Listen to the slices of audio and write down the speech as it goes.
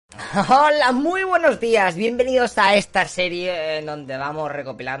Hola, muy buenos días, bienvenidos a esta serie en donde vamos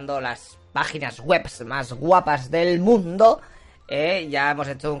recopilando las páginas web más guapas del mundo. Ya hemos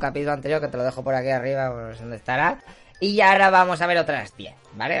hecho un capítulo anterior que te lo dejo por aquí arriba, pues donde estará. Y ahora vamos a ver otras 10,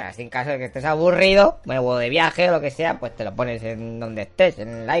 ¿vale? Así en caso de que estés aburrido, o de viaje o lo que sea, pues te lo pones en donde estés,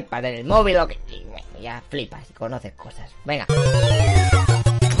 en el iPad, en el móvil, o que... Y bueno, ya flipas y conoces cosas. Venga.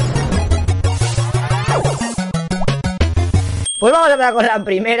 Pues vamos a empezar con la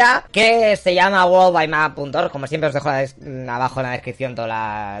primera, que se llama worldbymap.org. Como siempre os dejo abajo en la descripción todos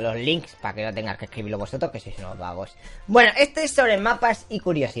los links para que no tengáis que escribirlo vosotros, que sois unos vagos. Bueno, este es sobre mapas y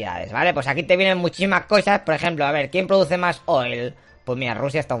curiosidades, ¿vale? Pues aquí te vienen muchísimas cosas. Por ejemplo, a ver, ¿quién produce más oil? Pues mira,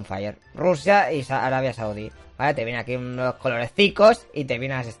 Rusia está on fire. Rusia y Arabia Saudí, ¿vale? Te vienen aquí unos colorecicos y te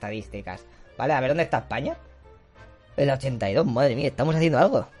vienen las estadísticas, ¿vale? A ver, ¿dónde está España? El 82, madre mía, estamos haciendo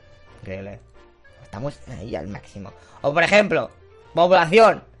algo increíble. Estamos ahí al máximo. O por ejemplo,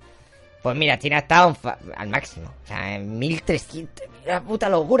 población. Pues mira, China está al máximo. O sea, en 1300. Mira, puta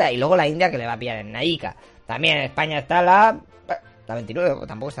locura. Y luego la India que le va a pillar en Naica. También en España está la 29. Pues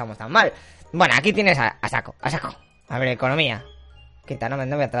tampoco estamos tan mal. Bueno, aquí tienes a saco. A ver, economía. Quita, no me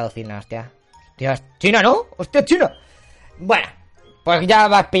voy a traducir, no, hostia. Dios, China, ¿no? Hostia, China. Bueno, pues ya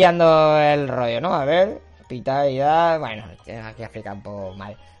vas pillando el rollo, ¿no? A ver, pita y da. Bueno, aquí África un poco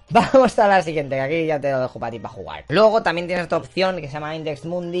mal. Vamos a la siguiente, que aquí ya te lo dejo para ti para jugar. Luego también tienes otra opción que se llama Index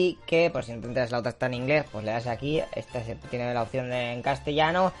Mundi, que pues si intentas la otra está en inglés, pues le das aquí. Esta tiene la opción en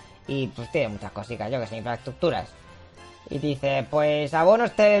castellano y pues tiene muchas cositas, yo que sé, infraestructuras. Y dice, pues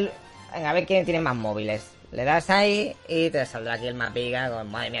abonos venga, a ver quién tiene más móviles. Le das ahí y te saldrá aquí el mapiga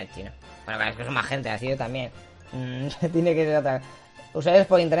con, madre mía, el chino. Bueno, claro, es que son más gente, así yo también. Tiene que ser otra. Usuarios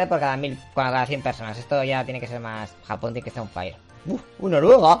por internet por cada 100 personas. Esto ya tiene que ser más. Japón tiene que estar on fire. ¡Una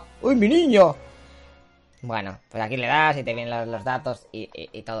Noruega! ¡Uy, mi niño! Bueno, pues aquí le das y te vienen los datos y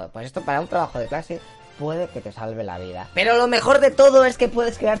todo. Pues esto para un trabajo de clase puede que te salve la vida. Pero lo mejor de todo es que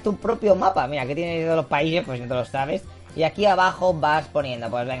puedes crear tu propio mapa. Mira, aquí tienes todos los países, pues si no te lo sabes. Y aquí abajo vas poniendo,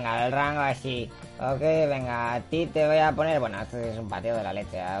 pues venga, el rango así. Ok, venga, a ti te voy a poner... Bueno, esto es un pateo de la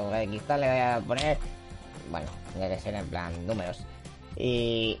leche. A Uzbekistán le voy a poner... Bueno, tiene que ser en plan números.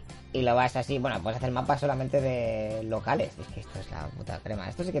 Y lo vas así, bueno, puedes hacer mapas solamente de locales. Es que esto es la puta crema.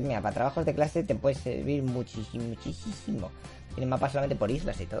 Esto sí que, mira, para trabajos de clase te puede servir muchísimo. Tienen mapas solamente por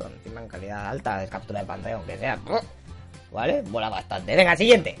islas y todo. Encima en calidad alta, de captura de pantalla, aunque sea. ¿Vale? Mola bastante. Venga,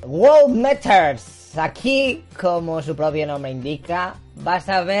 siguiente. World Meters. Aquí, como su propio nombre indica, vas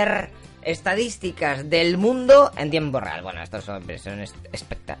a ver estadísticas del mundo en tiempo real. Bueno, estos son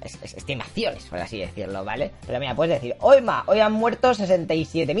estimaciones, por así decirlo, ¿vale? Pero mira, puedes decir, hoy han muerto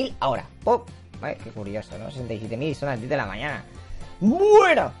 67.000 ahora. ¡Pum! Vale, qué curioso, ¿no? 67.000 son las 10 de la mañana.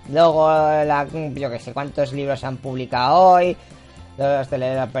 ¡Bueno! Luego, yo que sé cuántos libros se han publicado hoy, los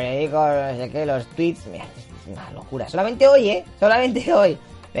periódicos, no sé qué, los tweets. Mira, es una locura. Solamente hoy, solamente hoy.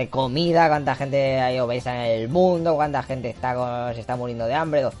 De comida, cuánta gente hay obesa en el mundo, cuánta gente se está muriendo de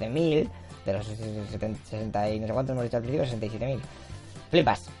hambre, 12.000, de los 60 y no sé cuántos hemos dicho al principio, 67.000.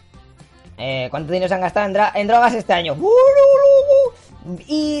 Flipas. ¿Cuánto dinero se han gastado en drogas este año?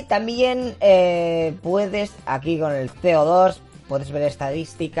 Y también puedes, aquí con el CO2, puedes ver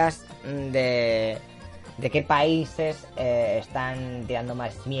estadísticas de qué países están tirando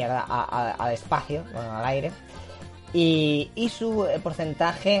más mierda al espacio, bueno, al aire. Y su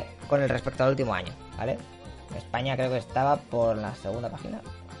porcentaje con el respecto al último año, ¿vale? España creo que estaba por la segunda página,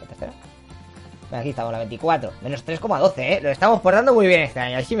 la tercera. Aquí estamos, la 24, menos 3,12, Lo estamos portando muy bien este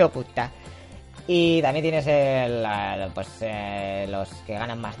año, así me gusta. Y también tienes los que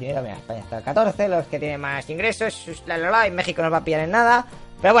ganan más dinero. Mira, España está al 14, los que tienen más ingresos, y México no va a pillar en nada.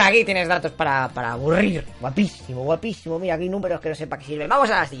 Pero bueno, aquí tienes datos para aburrir. Guapísimo. Mira, aquí números que no sé para qué sirven. Vamos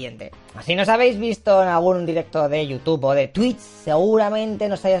a la siguiente. Si nos habéis visto en algún directo de YouTube o de Twitch, seguramente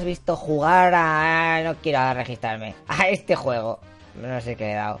nos hayas visto jugar no quiero registrarme. A este juego. No sé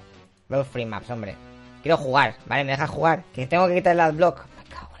qué he dado. Veo Free Maps, hombre. Quiero jugar, ¿vale? ¿Me dejas jugar? Que tengo que quitar el adblock. Me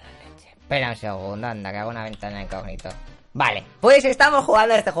cago en la leche. Espera un segundo, anda, que hago una ventana incógnito. Vale, pues estamos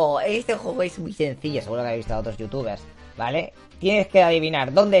jugando a este juego. Este juego es muy sencillo, seguro que habéis visto a otros youtubers, ¿vale? Tienes que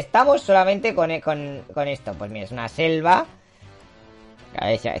adivinar dónde estamos solamente con esto. Pues mira, es una selva. A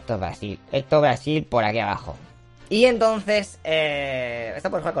ver, esto es Brasil. Esto es Brasil por aquí abajo. Y entonces, esto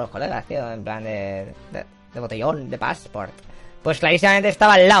puedes jugar con los colegas, tío, en plan de botellón, de passport. Pues clarísimamente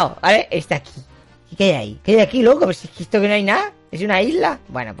estaba al lado, ¿vale? Está aquí. ¿Y qué hay ahí? ¿Qué hay aquí, loco? Pues es que esto que no hay nada. ¿Es una isla?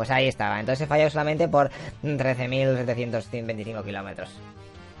 Bueno, pues ahí estaba. Entonces he fallado solamente por 13.725 kilómetros.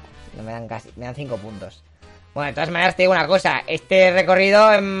 Me dan 5 puntos. Bueno, de todas maneras te digo una cosa, este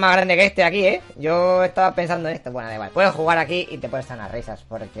recorrido es más grande que este de aquí, ¿eh? Yo estaba pensando en esto, bueno, da igual. Puedes jugar aquí y te puedes estar las risas,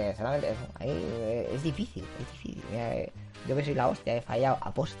 porque solamente eso, ahí es difícil, Mira, yo que soy la hostia, he fallado,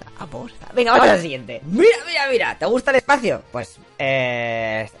 aposta. Venga, vamos al siguiente. Mira, ¿te gusta el espacio? Pues,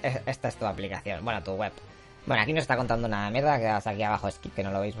 esta es tu aplicación, bueno, tu web. Bueno, aquí no está contando nada de mierda, quedas aquí abajo skip, que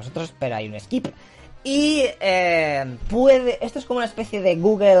no lo veis vosotros, pero hay un skip. Y, esto es como una especie de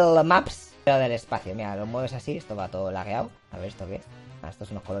Google Maps, pero del espacio. Mira, lo mueves así, esto va todo lagueado. A ver, ¿esto qué es? Estos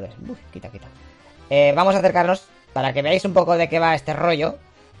son los colores. Uf, quita. Vamos a acercarnos para que veáis un poco de qué va este rollo.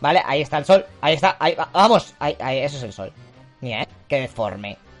 ¿Vale? Ahí está el sol. Ahí está. Ahí va. Vamos. Ahí, eso es el sol. Mira, qué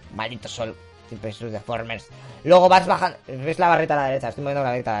deforme. Maldito sol. Siempre sus deformers. Luego vas bajando. ¿Ves la barrita a la derecha? Estoy moviendo la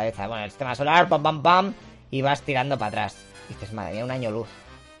barrita a la derecha. Bueno, el sistema solar. Pam. Y vas tirando para atrás. Y dices, madre mía, un año luz.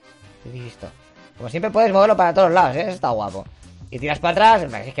 ¿Qué has visto? Como siempre puedes moverlo para todos lados, ¿eh? Eso está guapo. Y tiras para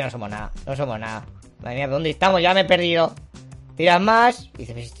atrás, es que no somos nada. Madre mía, ¿dónde estamos? Ya me he perdido. Tiras más, y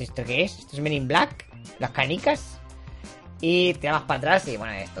dices, ¿esto qué es? ¿Esto es Men in Black? ¿Las canicas? Y tiras más para atrás y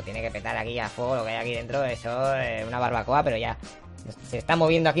bueno, esto tiene que petar aquí a fuego lo que hay aquí dentro. Eso, una barbacoa, pero ya se está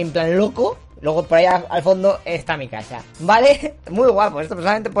moviendo aquí en plan loco. Luego por allá al fondo está mi casa, ¿vale? Muy guapo, esto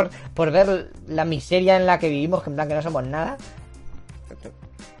solamente por ver la miseria en la que vivimos, que en plan que no somos nada.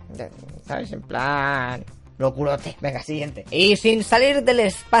 ¿Sabes? En plan... locurote. Venga, siguiente. Y sin salir del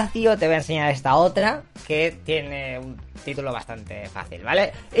espacio te voy a enseñar esta otra que tiene un título bastante fácil,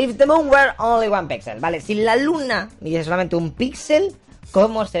 ¿vale? If the moon were only one pixel, ¿vale? Si la luna midiese solamente un píxel,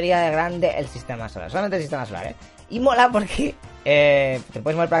 ¿cómo sería de grande el sistema solar? Solamente el sistema solar, ¿eh? Y mola porque te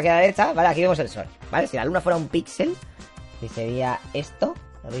puedes mover para aquí a la derecha, ¿vale? Aquí vemos el sol, ¿vale? Si la luna fuera un píxel, que sería esto,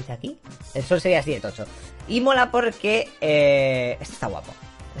 ¿lo veis aquí? El sol sería así de tocho. Y mola porque esto está guapo.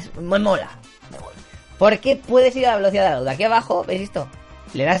 Me mola. Porque puedes ir a la velocidad de la luz. Aquí abajo, ¿veis esto?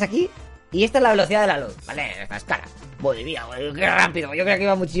 Le das aquí y esta es la velocidad de la luz. Vale, esta es cara. Madre mía, qué rápido. Yo creo que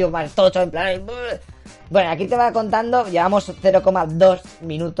iba muchísimo más tocho, en plan... Bueno, aquí te va contando, llevamos 0,2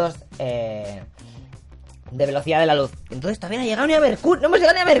 minutos de velocidad de la luz. Entonces todavía no ha llegado ni a Mercurio. No hemos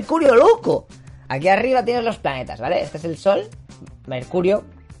llegado ni a Mercurio, loco. Aquí arriba tienes los planetas, ¿vale? Este es el Sol, Mercurio.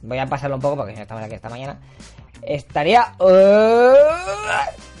 Voy a pasarlo un poco porque ya estamos aquí esta mañana. Estaría...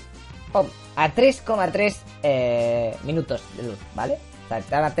 a 3,3 minutos de luz, ¿vale? O sea,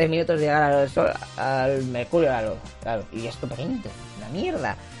 tarda 3 minutos de llegar al Sol, al Mercurio, a la luz, claro. Y esto pequeñito, una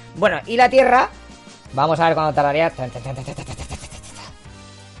mierda. Bueno, y la Tierra, vamos a ver cuándo tardaría.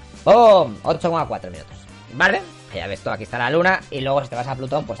 ¡Pum! 8,4 minutos, ¿vale? Ya ves tú, aquí está la Luna. Y luego si te vas a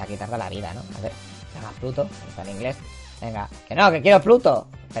Plutón, pues aquí tarda la vida, ¿no? A ver, llama Pluto, está en inglés. Venga, que no, que quiero Pluto.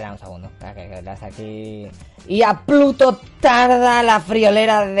 Espera un segundo, espera que le das aquí. Y a Pluto tarda la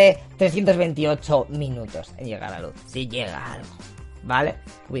friolera de 328 minutos en llegar a la luz. Si llega algo, ¿vale?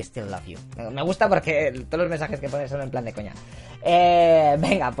 We still love you. Me gusta porque todos los mensajes que pones son en plan de coña.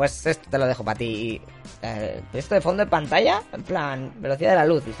 Venga, pues esto te lo dejo para ti. Esto de fondo de pantalla, en plan velocidad de la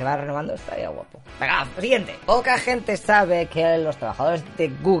luz y se va renovando, estaría guapo. Venga, siguiente. Poca gente sabe que los trabajadores de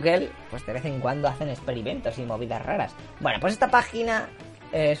Google, pues de vez en cuando hacen experimentos y movidas raras. Bueno, pues esta página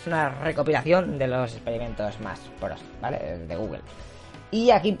es una recopilación de los experimentos más pros, ¿vale? De Google.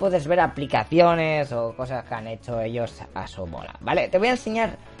 Y aquí puedes ver aplicaciones o cosas que han hecho ellos a su bola, ¿vale? Te voy a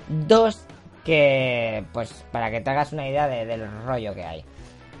enseñar dos que, pues, para que te hagas una idea del rollo que hay.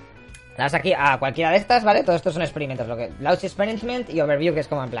 Le das aquí a cualquiera de estas, ¿vale? Todos estos son experimentos, lo que Launch Experiment y Overview, que es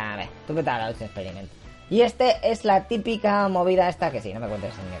como en plan, a ver, tú vete a Launch Experiment. Y este es la típica movida esta que sí, no me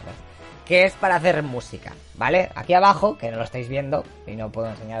cuentes en mierda, que es para hacer música, ¿vale? Aquí abajo, que no lo estáis viendo y no puedo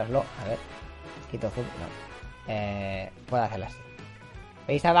enseñaroslo, a ver, quito zoom, no, puedo hacerlo así.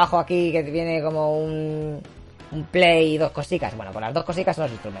 ¿Veis abajo aquí que viene como un play y dos cositas? Bueno, pues las dos cositas son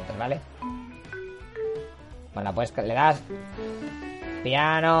los instrumentos, ¿vale? Bueno, pues le das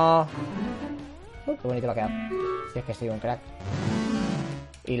piano. Qué bonito me ha quedado. Si es que soy un crack.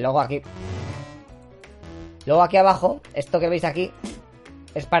 Y luego aquí. Luego aquí abajo, esto que veis aquí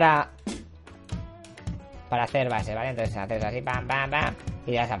es para hacer base, ¿vale? Entonces haces así, pam, pam, pam,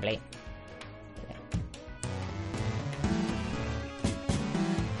 y le das a play.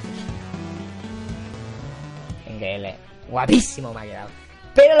 Increíble. Guapísimo me ha quedado.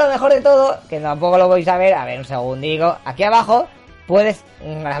 Pero lo mejor de todo, que tampoco lo vais a ver un segundico. Aquí abajo puedes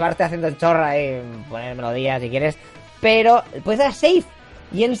grabarte haciendo chorra y poner melodías si quieres. Pero puedes dar save.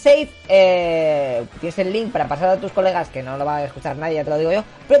 Y en save tienes el link para pasar a tus colegas, que no lo va a escuchar nadie, ya te lo digo yo.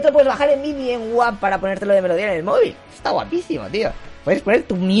 Pero te lo puedes bajar en MIDI en WAV para ponértelo de melodía en el móvil. Está guapísimo, tío. Puedes poner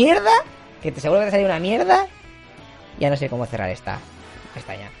tu mierda, que te seguro que te sale una mierda. Ya no sé cómo cerrar esta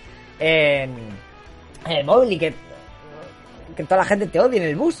pestaña. En el móvil y que que toda la gente te odie en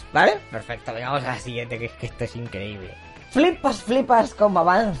el bus, ¿vale? Perfecto, venga, vamos a la siguiente, que es que esto es increíble. Flipas cómo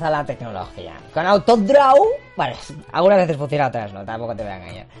avanza la tecnología. Con autodraw, vale, algunas veces funciona, otras no, tampoco te voy a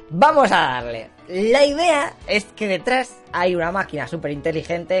engañar. Vamos a darle. La idea es que detrás hay una máquina súper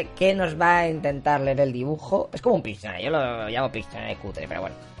inteligente que nos va a intentar leer el dibujo. Es como un Pictionary, yo lo llamo Pictionary cutre, pero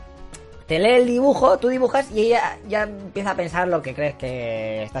bueno. Te lee el dibujo, tú dibujas y ella ya empieza a pensar lo que crees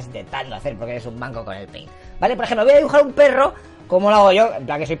que estás intentando hacer porque eres un manco con el paint. Vale, por ejemplo, voy a dibujar un perro como lo hago yo, en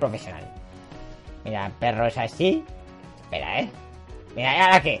plan que soy profesional. Mira, el perro es así. Espera, Mira, ¿y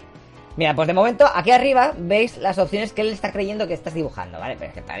ahora qué? Mira, pues de momento, aquí arriba veis las opciones que él está creyendo que estás dibujando, ¿vale? Pero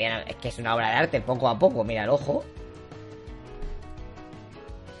es que todavía no, es que es una obra de arte poco a poco. Mira el ojo.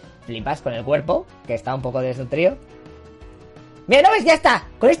 Flipas con el cuerpo, que está un poco desnutrido. Mira, ¿no ves? Ya está.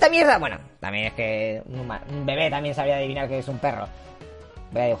 Con esta mierda... Bueno, también es que un bebé también sabría adivinar que es un perro.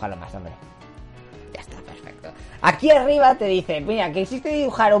 Voy a dibujarlo más, hombre. Ya está, perfecto. Aquí arriba te dice, mira, que hiciste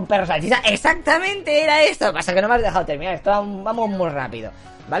dibujar un perro salchicha. Exactamente era esto. Lo que pasa es que no me has dejado terminar. Esto vamos muy rápido,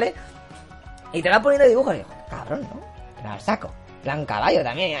 ¿vale? Y te va poniendo dibujos. Y digo, cabrón, ¿no? Me lo saco. Plan caballo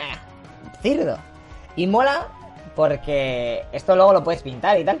también. Cirdo. Y mola porque esto luego lo puedes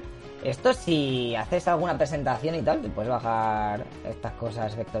pintar y tal. Esto si haces alguna presentación y tal, te puedes bajar estas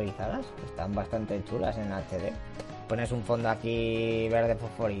cosas vectorizadas. Están bastante chulas en HD. Pones un fondo aquí verde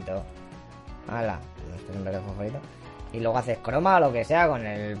fosforito. Hala, esto es un verde fosforito. Y luego haces croma o lo que sea con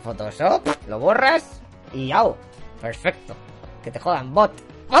el Photoshop. Lo borras y ¡au! Perfecto. Que te jodan, bot.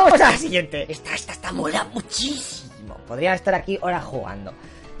 Vamos a la siguiente. Esta mola muchísimo. Podría estar aquí horas jugando.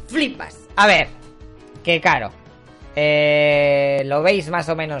 Flipas. A ver. Que claro. Lo veis más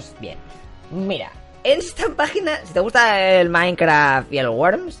o menos bien. Mira, en esta página, si te gusta el Minecraft y el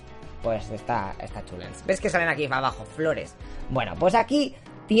Worms, pues está chulens. ¿Ves que salen aquí abajo flores? Bueno, pues aquí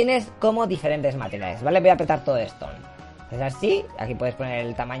tienes como diferentes materiales, ¿vale? Voy a apretar todo esto. Es así, aquí puedes poner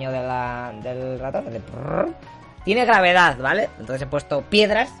el tamaño del ratón. Tiene gravedad, ¿vale? Entonces he puesto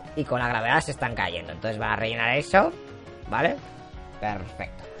piedras y con la gravedad se están cayendo. Entonces van a rellenar eso, ¿vale?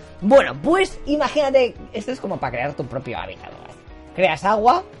 Perfecto. Bueno, pues imagínate, esto es como para crear tu propio hábitat, ¿vale? Creas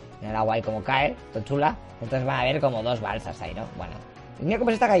agua, mira el agua ahí como cae, todo chula. Entonces van a haber como dos balsas ahí, ¿no? Bueno, mira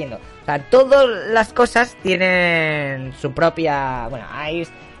cómo se está cayendo. O sea, todas las cosas tienen su propia... Bueno,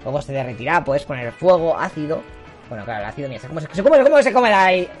 ice, luego se derretirá, puedes poner fuego, ácido. Bueno, claro, el ácido, mira, ¿cómo se come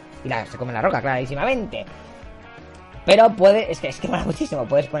la... Y se come la roca, clarísimamente. Pero es que mola muchísimo.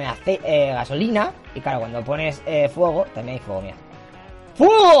 Puedes poner gasolina. Y claro, cuando pones fuego, también hay fuego, mira.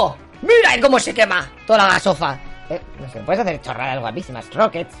 ¡Fuego! ¡Mira cómo se quema toda la gasofa! No sé, puedes hacer chorradas guapísimas.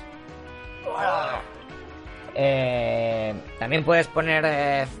 Rockets. También puedes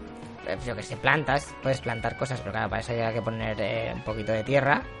poner... yo que sé, plantas. Puedes plantar cosas, pero claro, para eso hay que poner un poquito de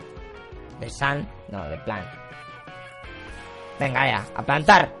tierra. De sand. No, de plant. Venga, ya, a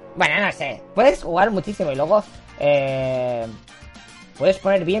plantar. Bueno, no sé. Puedes jugar muchísimo y luego... puedes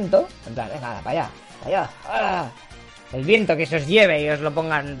poner viento. En plan, venga, para allá. Para allá. ¡Ah! El viento que se os lleve y os lo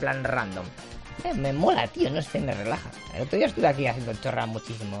pongan en plan random. Me mola, tío, no sé, me relaja. El otro día estuve aquí haciendo chorra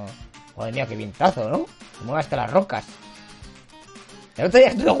muchísimo. Joder, mío, qué vientazo, ¿no? Se mueve hasta las rocas. El otro día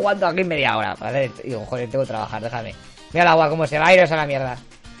estuve jugando aquí media hora. ¿Vale? Digo, joder, tengo que trabajar, déjame. Mira el agua, cómo se va a iros a la mierda.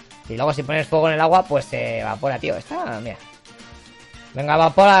 Y luego si pones fuego en el agua, pues se evapora, tío. Está, mira. Venga,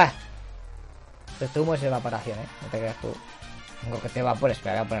 evapora. Este humo es evaporación, no te creas tú. Tengo que te evapores,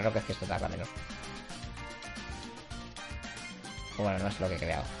 pero voy a poner lo que es que esto tarda menos. Bueno, no es lo que he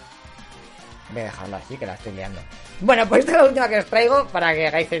creado. Voy a dejarlo así, que la estoy liando. Bueno, pues esta es la última que os traigo para que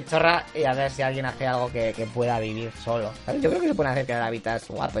hagáis el chorra y a ver si alguien hace algo que pueda vivir solo, ¿sabes? Yo creo que se pueden hacer crear hábitats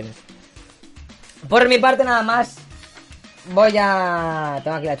guapos. Por mi parte nada más.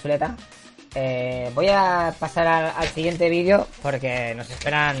 Tengo aquí la chuleta. Voy a pasar al siguiente vídeo porque nos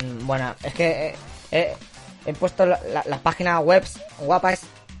esperan... Bueno, es que he puesto las páginas webs guapas.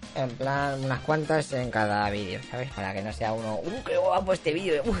 En plan, unas cuantas en cada vídeo, ¿sabes? Para que no sea uno... ¡Qué guapo este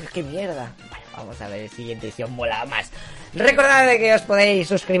vídeo! ¡Qué mierda! Vale, vamos a ver el siguiente si os mola más. Recordad de que os podéis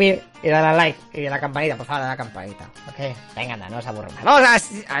suscribir y dar al like y a la campanita, por favor, a la campanita. ¿Ok? Venga, anda, no os aburro más. Vamos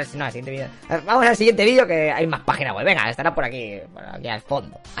al siguiente vídeo. Vamos al siguiente vídeo que hay más páginas web. Venga, estará por aquí al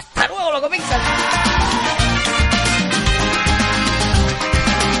fondo. ¡Hasta luego, loco pixel!